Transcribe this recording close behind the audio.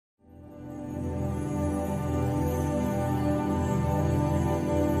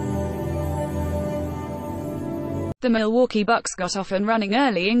The Milwaukee Bucks got off and running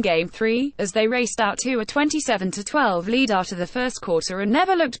early in Game 3, as they raced out to a 27-12 lead after the first quarter and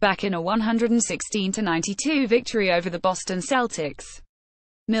never looked back in a 116-92 victory over the Boston Celtics.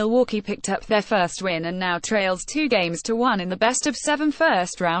 Milwaukee picked up their first win and now trails 2-1 in the best-of-7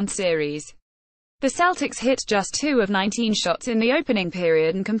 first-round series. The Celtics hit just 2 of 19 shots in the opening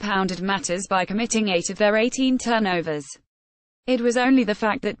period and compounded matters by committing 8 of their 18 turnovers. It was only the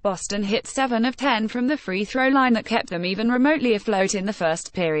fact that Boston hit 7 of 10 from the free throw line that kept them even remotely afloat in the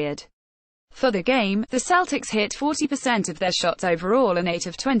first period. For the game, the Celtics hit 40% of their shots overall and 8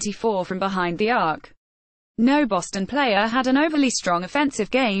 of 24 from behind the arc. No Boston player had an overly strong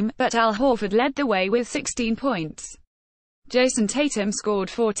offensive game, but Al Horford led the way with 16 points. Jason Tatum scored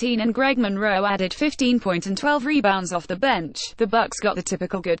 14 and Greg Monroe added 15 points and 12 rebounds off the bench. The Bucks got the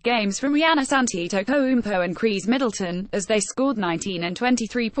typical good games from Giannis Antetokounmpo and Chris Middleton, as they scored 19 and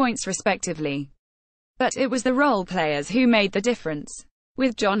 23 points respectively. But it was the role players who made the difference.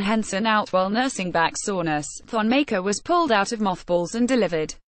 With John Henson out while nursing back soreness, Thon Maker was pulled out of mothballs and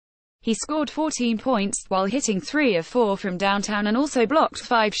delivered. He scored 14 points, while hitting 3 of 4 from downtown and also blocked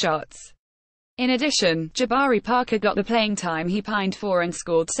 5 shots. In addition, Jabari Parker got the playing time he pined for and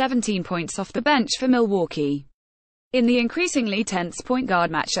scored 17 points off the bench for Milwaukee. In the increasingly tense point guard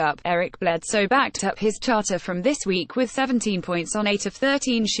matchup, Eric Bledsoe backed up his charter from this week with 17 points on 8 of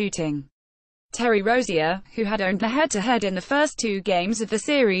 13 shooting. Terry Rozier, who had owned the head-to-head in the first 2 games of the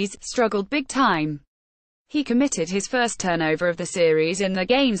series, struggled big time. He committed his first turnover of the series in the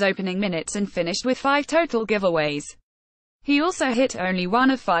game's opening minutes and finished with 5 total giveaways. He also hit only 1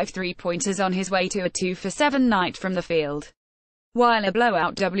 of 5 three-pointers on his way to a 2-for-7 night from the field. While a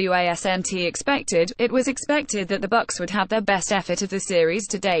blowout wasn't expected, it was expected that the Bucks would have their best effort of the series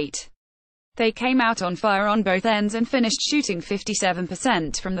to date. They came out on fire on both ends and finished shooting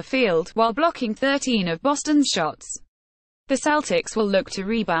 57% from the field, while blocking 13 of Boston's shots. The Celtics will look to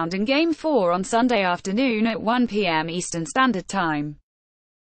rebound in Game 4 on Sunday afternoon at 1 p.m. Eastern Standard Time.